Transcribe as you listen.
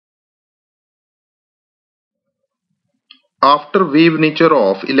After wave nature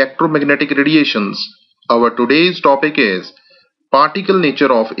of electromagnetic radiations, our today's topic is particle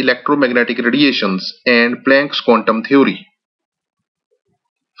nature of electromagnetic radiations and Planck's quantum theory.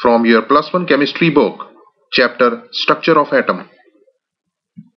 From your plus one chemistry book, chapter Structure of Atom.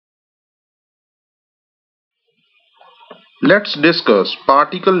 Let's discuss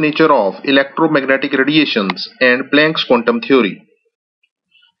particle nature of electromagnetic radiations and Planck's quantum theory.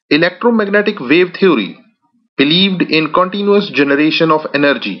 Electromagnetic wave theory believed in continuous generation of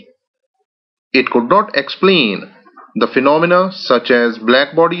energy. It could not explain the phenomena such as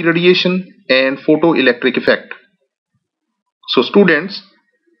black body radiation and photoelectric effect. So students,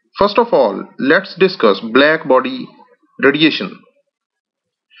 first of all, let's discuss black body radiation.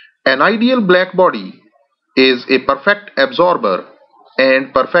 An ideal black body is a perfect absorber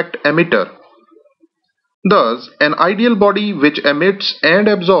and perfect emitter. Thus, an ideal body which emits and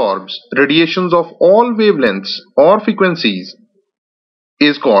absorbs radiations of all wavelengths or frequencies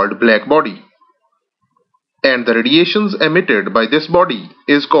is called black body, and the radiations emitted by this body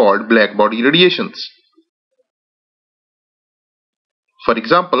is called black body radiations. For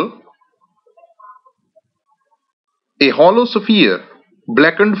example, a hollow sphere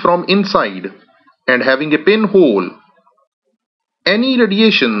blackened from inside and having a pinhole. Any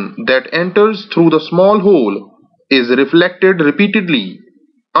radiation that enters through the small hole is reflected repeatedly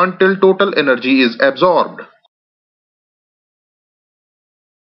until total energy is absorbed.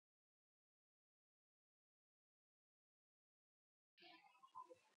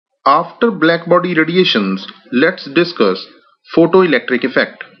 After black body radiations, let's discuss photoelectric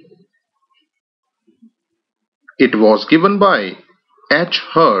effect. It was given by H.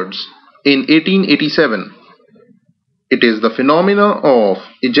 Hertz in 1887. It is the phenomena of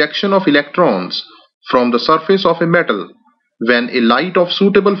ejection of electrons from the surface of a metal when a light of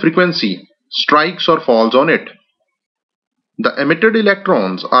suitable frequency strikes or falls on it. The emitted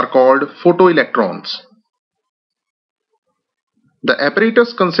electrons are called photoelectrons. The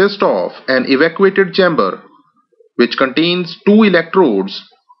apparatus consists of an evacuated chamber which contains two electrodes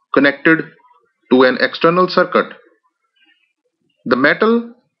connected to an external circuit. The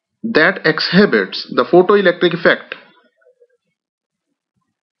metal that exhibits the photoelectric effect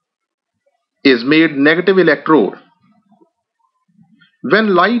is made negative electrode.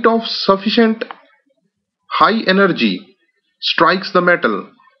 When light of sufficient high energy strikes the metal,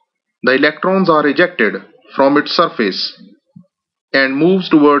 the electrons are ejected from its surface and moves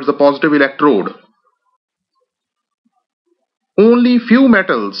towards the positive electrode. Only few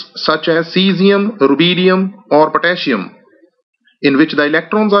metals such as cesium, rubidium or potassium, in which the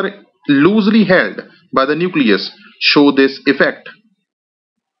electrons are loosely held by the nucleus, show this effect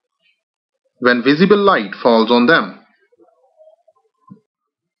when visible light falls on them.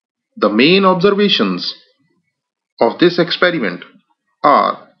 The main observations of this experiment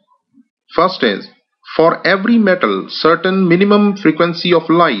are: first is, for every metal certain minimum frequency of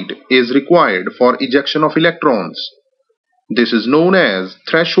light is required for ejection of electrons. This is known as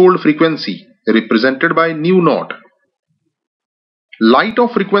threshold frequency, represented by nu naught. Light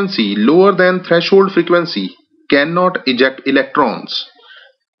of frequency lower than threshold frequency cannot eject electrons.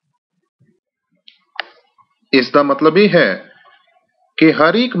 ਇਸ ਦਾ ਮਤਲਬ ਇਹ ਹੈ ਕਿ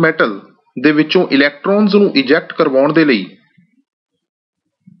ਹਰ ਇੱਕ metal ਦੇ ਵਿੱਚੋਂ electrons ਨੂੰ eject ਕਰਵਾਉਣ ਦੇ ਲਈ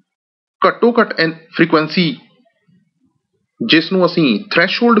ਘੱਟੋ ਘੱਟ ਫ੍ਰੀਕੁਐਂਸੀ, ਜਿਸ ਨੂੰ ਅਸੀਂ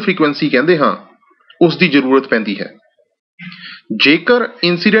ਥ੍ਰੈਸ਼ਹੋਲਡ ਫ੍ਰੀਕੁਐਂਸੀ ਕਹਿੰਦੇ ਹਾਂ, ਉਸ ਦੀ ਜ਼ਰੂਰਤ ਪੈਂਦੀ ਹੈ। ਜੇਕਰ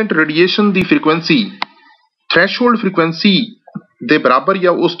ਇਨਸੀਡੈਂਟ ਰੇਡੀਏਸ਼ਨ ਦੀ ਫ੍ਰੀਕੁਐਂਸੀ ਥ੍ਰੈਸ਼ਹੋਲਡ ਫ੍ਰੀਕੁਐਂਸੀ ਦੇ ਬਰਾਬਰ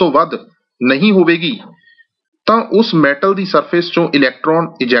ਜਾਂ ਉਸ ਤੋਂ ਵੱਧ ਨਹੀਂ ਹੋਵੇਗੀ ਤਾਂ ਉਸ ਮੈਟਲ ਦੀ ਸਰਫੇਸ ਚੋਂ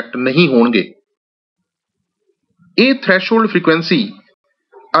ਇਲੈਕਟ੍ਰੋਨ ਇਜੈਕਟ ਨਹੀਂ ਹੋਣਗੇ। ਇਹ ਥ੍ਰੈਸ਼ਹੋਲਡ ਫ੍ਰੀਕੁਐਂਸੀ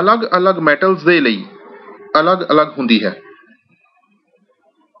ਅਲੱਗ-ਅਲੱਗ ਮੈਟਲਸ ਦੇ ਲਈ ਅਲੱਗ-ਅਲੱਗ ਹੁੰਦੀ ਹੈ।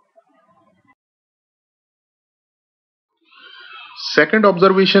 Second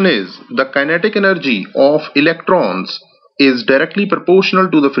observation is the kinetic energy of electrons is directly proportional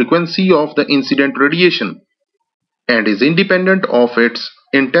to the frequency of the incident radiation and is independent of its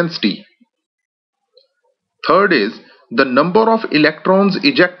intensity. Third is the number of electrons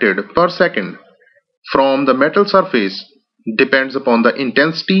ejected per second from the metal surface depends upon the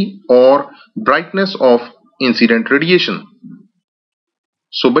intensity or brightness of incident radiation.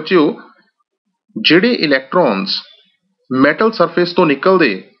 So ਬੱਚਿਓ, ਜਿਹੜੇ ਇਲੈਕਟ੍ਰॉन्स metal surface ਤੋਂ ਨਿਕਲਦੇ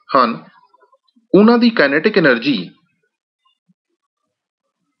ਹਨ, ਉਹਨਾਂ ਦੀ kinetic energy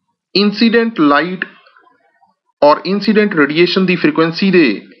incident light ਔਰ incident radiation ਦੀ frequency ਦੇ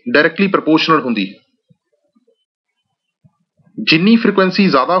directly ਪ੍ਰਪੋਰਸ਼ਨਲ ਹੁੰਦੀ ਹੈ। ਜਿੰਨੀ ਫ੍ਰੀਕੁਐਂਸੀ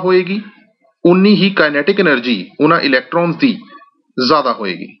ਜ਼ਿਆਦਾ ਹੋਏਗੀ ਉਨੀ ਹੀ ਕਾਈਨੈਟਿਕ એનર્ਜੀ ਉਹਨਾਂ ਇਲੈਕਟ੍ਰॉन्स ਦੀ ਜ਼ਿਆਦਾ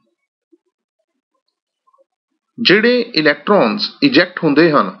ਹੋਏਗੀ। ਜਿਹੜੇ ਇਲੈਕਟ੍ਰॉन्स ਇਜੈਕਟ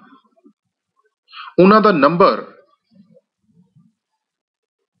ਹੁੰਦੇ ਹਨ ਉਹਨਾਂ ਦਾ number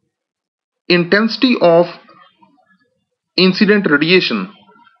intensity of incident radiation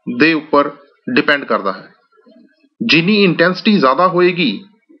ਦੇ ਉੱਪਰ ਡਿਪੈਂਡ ਕਰਦਾ ਹੈ। ਜਿੰਨੀ ਇੰਟੈਂਸਿਟੀ ਜ਼ਿਆਦਾ ਹੋਏਗੀ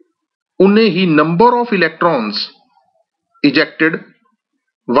ਉਨੇ ਹੀ ਨੰਬਰ ਆਫ ਇਲੈਕਟ੍ਰॉन्स ejected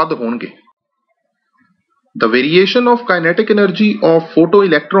ਵੱਧ ਹੋਣਗੇ। The variation of kinetic energy of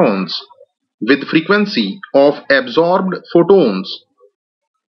photoelectrons with frequency of absorbed photons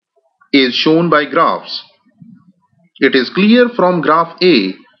is shown by graphs. It is clear from graph A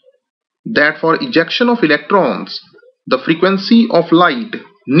that for ejection of electrons, the frequency of light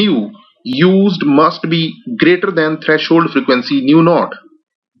nu used must be greater than threshold frequency nu naught,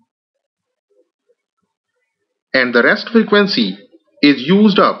 and the rest frequency is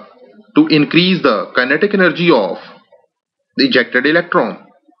used up to increase the kinetic energy of the ejected electron.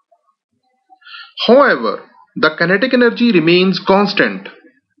 However, the kinetic energy remains constant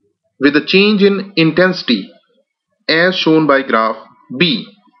with a change in intensity as shown by graph B.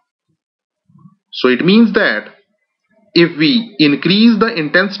 So it means that if we increase the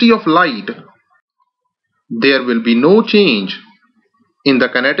intensity of light, there will be no change in the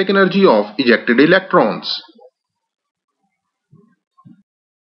kinetic energy of ejected electrons.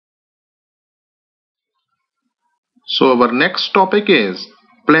 So our next topic is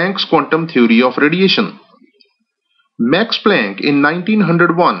Planck's quantum theory of radiation. Max Planck in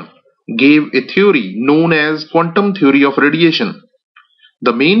 1901 gave a theory known as quantum theory of radiation.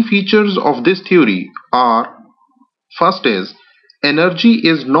 The main features of this theory are: first is energy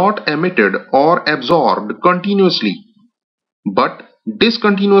is not emitted or absorbed continuously but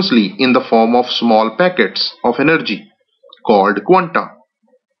discontinuously in the form of small packets of energy called quanta.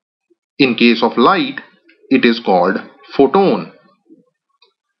 In case of light, it is called photon.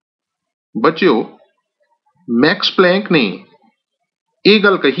 ਬੱਚਿਓ Max Planck ਨੇ ਇਹ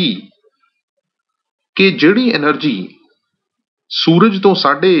ਗੱਲ ਕਹੀ ਕਿ ਜਿਹੜੀ energy ਸੂਰਜ ਤੋਂ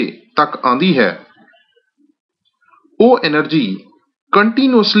ਸਾਡੇ ਤੱਕ ਆਉਂਦੀ ਹੈ ਉਹ એનર્ਜੀ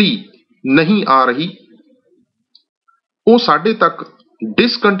ਕੰਟੀਨਿਊਸਲੀ ਨਹੀਂ ਆ ਰਹੀ, ਉਹ ਸਾਡੇ ਤੱਕ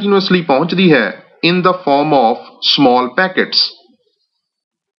ਡਿਸਕੰਟੀਨਿਊਸਲੀ ਪਹੁੰਚਦੀ ਹੈ ਇਨ ਦਾ ਫਾਰਮ ਆਫ ਸਮਾਲ ਪੈਕਟਸ,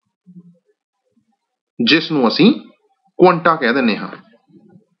 ਜਿਸ ਨੂੰ ਅਸੀਂ ਕੁਆਂਟਾ ਕਹਿ ਦਿੰਦੇ ਹਾਂ।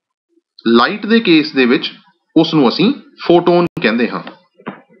 ਲਾਈਟ ਦੇ ਕੇਸ ਦੇ ਵਿੱਚ ਉਸ ਨੂੰ ਅਸੀਂ ਫੋਟੋਨ ਕਹਿੰਦੇ ਹਾਂ।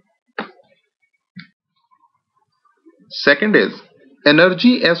 Second is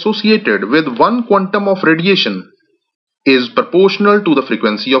energy associated with one quantum of radiation is proportional to the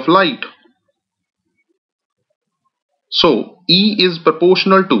frequency of light. So E is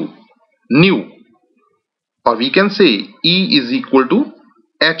proportional to nu, or we can say E is equal to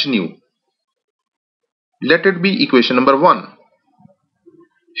h nu. Let it be equation number 1.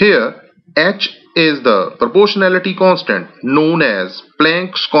 Here h is the proportionality constant known as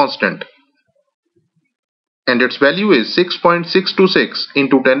Planck's constant, and its value is 6.626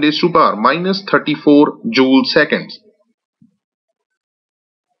 into 10 raised to power minus 34 joule seconds.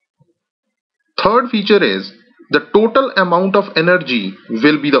 Third feature is the total amount of energy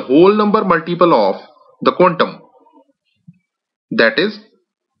will be the whole number multiple of the quantum, that is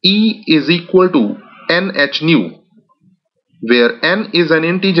E is equal to nh nu, where n is an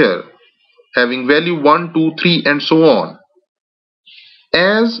integer having value 1, 2, 3 and so on.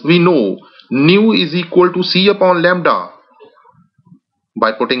 As we know, nu is equal to c upon lambda. By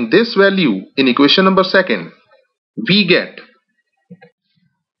putting this value in equation number 2, we get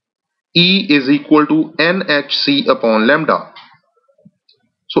E is equal to nhc upon lambda.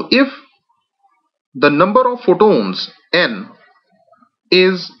 So if the number of photons n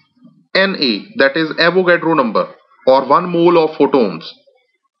is Na, that is Avogadro number, or 1 mole of photons,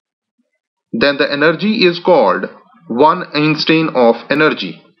 then the energy is called 1 Einstein of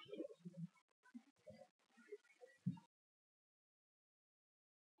energy.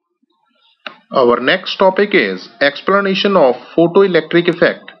 Our next topic is explanation of photoelectric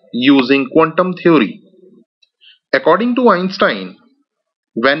effect using quantum theory. According to Einstein,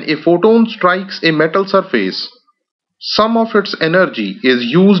 when a photon strikes a metal surface, some of its energy is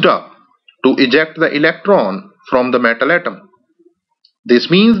used up to eject the electron from the metal atom. This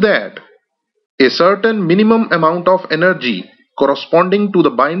means that a certain minimum amount of energy corresponding to the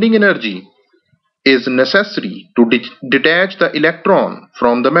binding energy is necessary to detach the electron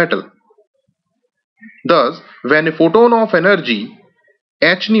from the metal. Thus, when a photon of energy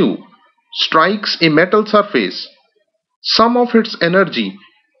h nu strikes a metal surface, some of its energy,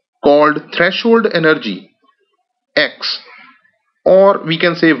 called threshold energy x, or we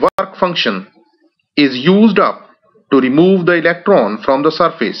can say work function, is used up to remove the electron from the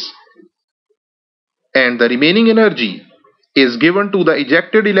surface. and the remaining energy is given to the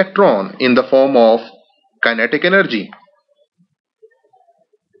ejected electron in the form of kinetic energy.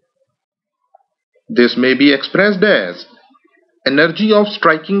 This may be expressed as energy of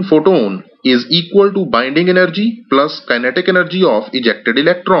striking photon is equal to binding energy plus kinetic energy of ejected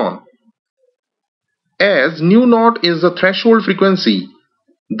electron. As nu naught is the threshold frequency,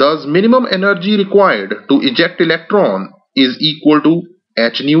 thus minimum energy required to eject electron is equal to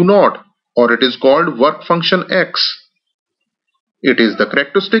h nu naught, or it is called work function x. It is the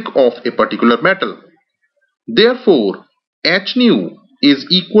characteristic of a particular metal. Therefore, h nu is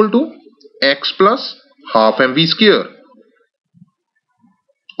equal to x plus half mv square,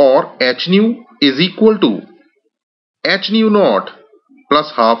 or h nu is equal to h nu naught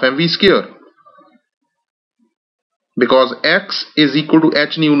plus half mv square, because x is equal to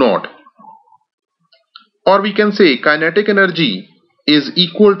h nu naught. Or we can say kinetic energy is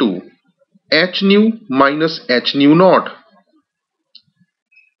equal to h nu minus h nu naught.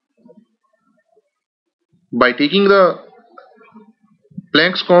 By taking the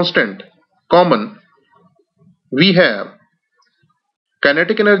Planck's constant common, we have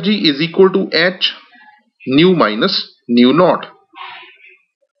kinetic energy is equal to h nu minus nu naught.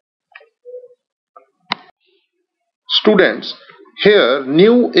 Students, here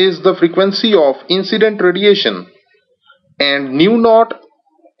nu is the frequency of incident radiation and nu naught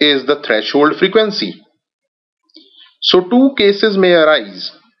is the threshold frequency. So two cases may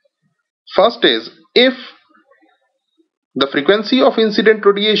arise. First is, if the frequency of incident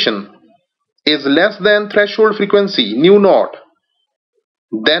radiation is less than threshold frequency nu naught,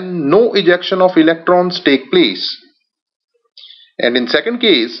 then no ejection of electrons take place. And in second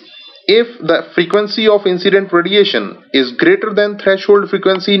case, if the frequency of incident radiation is greater than threshold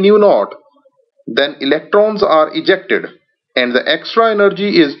frequency nu naught, then electrons are ejected and the extra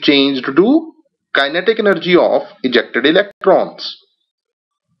energy is changed to kinetic energy of ejected electrons.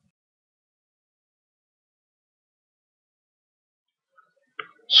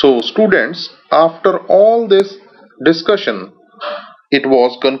 So students, after all this discussion, it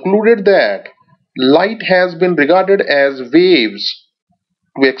was concluded that light has been regarded as waves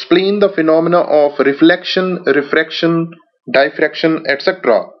to explain the phenomena of reflection, refraction, diffraction,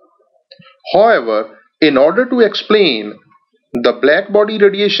 etc. However, in order to explain the black body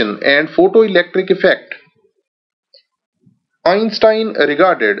radiation and photoelectric effect, Einstein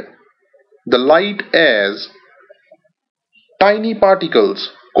regarded the light as tiny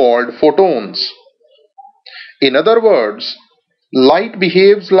particles called photons. In other words, light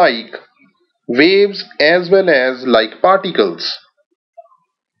behaves like waves as well as like particles.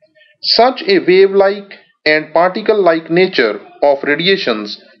 Such a wave-like and particle-like nature of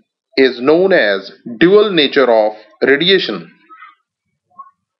radiations is known as dual nature of radiation.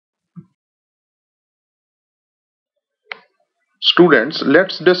 Students,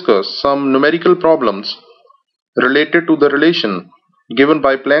 let's discuss some numerical problems related to the relation given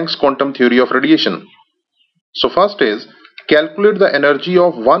by Planck's quantum theory of radiation. So first is, calculate the energy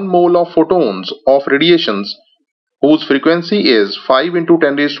of 1 mole of photons of radiations whose frequency is 5 into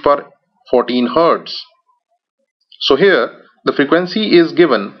 10 raised to power 14 Hz. So here the frequency is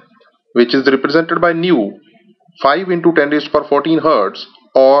given, which is represented by nu, 5 into 10 raised to power 14 Hz,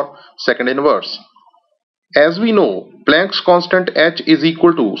 or second inverse. As we know, Planck's constant h is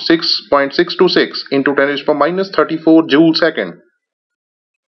equal to 6.626 into 10 raised to power minus 34 joule second.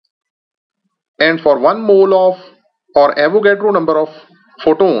 And for 1 mole of or Avogadro number of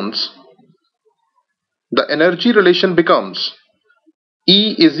photons, the energy relation becomes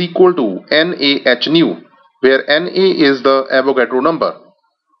E is equal to NaH nu, where Na is the Avogadro number.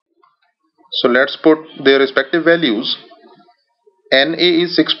 So let's put their respective values. Na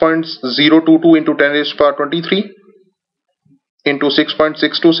is 6.022 into 10 raised to power 23 into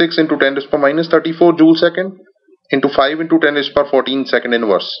 6.626 into 10 raised to power minus 34 joule second into 5 into 10 raised to power 14 second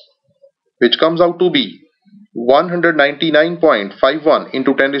inverse, which comes out to be 199.51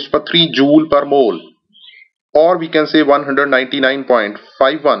 into 10 raised to power 3 joule per mole, or we can say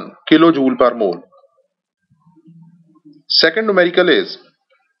 199.51 kilojoule per mole. Second numerical is,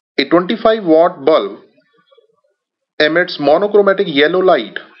 a 25 watt bulb emits monochromatic yellow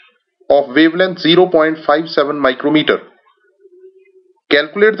light of wavelength 0.57 micrometer.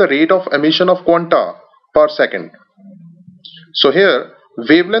 Calculate the rate of emission of quanta per second. So here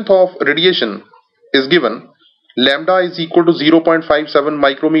wavelength of radiation is given, lambda is equal to 0.57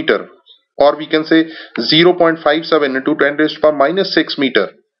 micrometer, or we can say 0.57 into 10 raised to power minus 6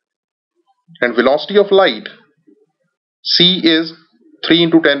 meter, and velocity of light c is 3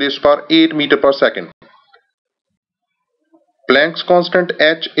 into 10 raised to power 8 meter per second. Planck's constant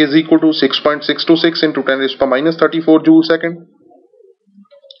H is equal to 6.626 into 10 raised to minus 34 joule second.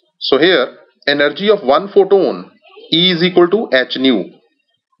 So here energy of one photon E is equal to h nu.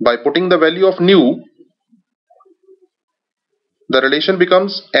 By putting the value of nu, the relation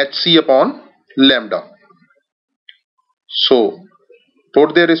becomes hc upon lambda. So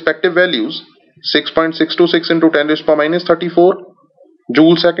put their respective values, 6.626 into 10 raised to minus 34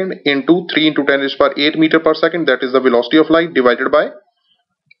 joule second into 3 into 10 raised to 8 meter per second, that is the velocity of light, divided by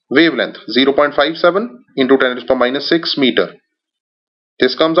wavelength 0.57 into 10 raised to minus 6 meter.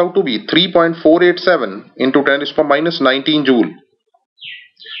 This comes out to be 3.487 into 10 raised to minus 19 joule.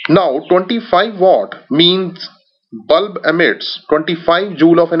 Now 25 watt means bulb emits 25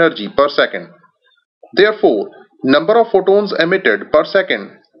 joule of energy per second. Therefore, number of photons emitted per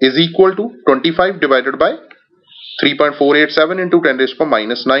second is equal to 25 divided by 3.487 into 10 raised to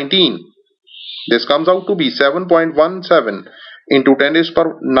minus 19. This comes out to be 7.17 into 10 raised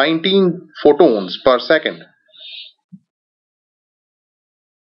to 19 photons per second.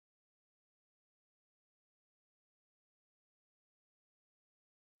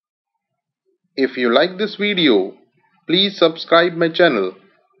 If you like this video, please subscribe my channel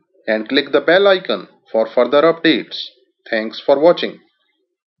and click the bell icon for further updates. Thanks for watching.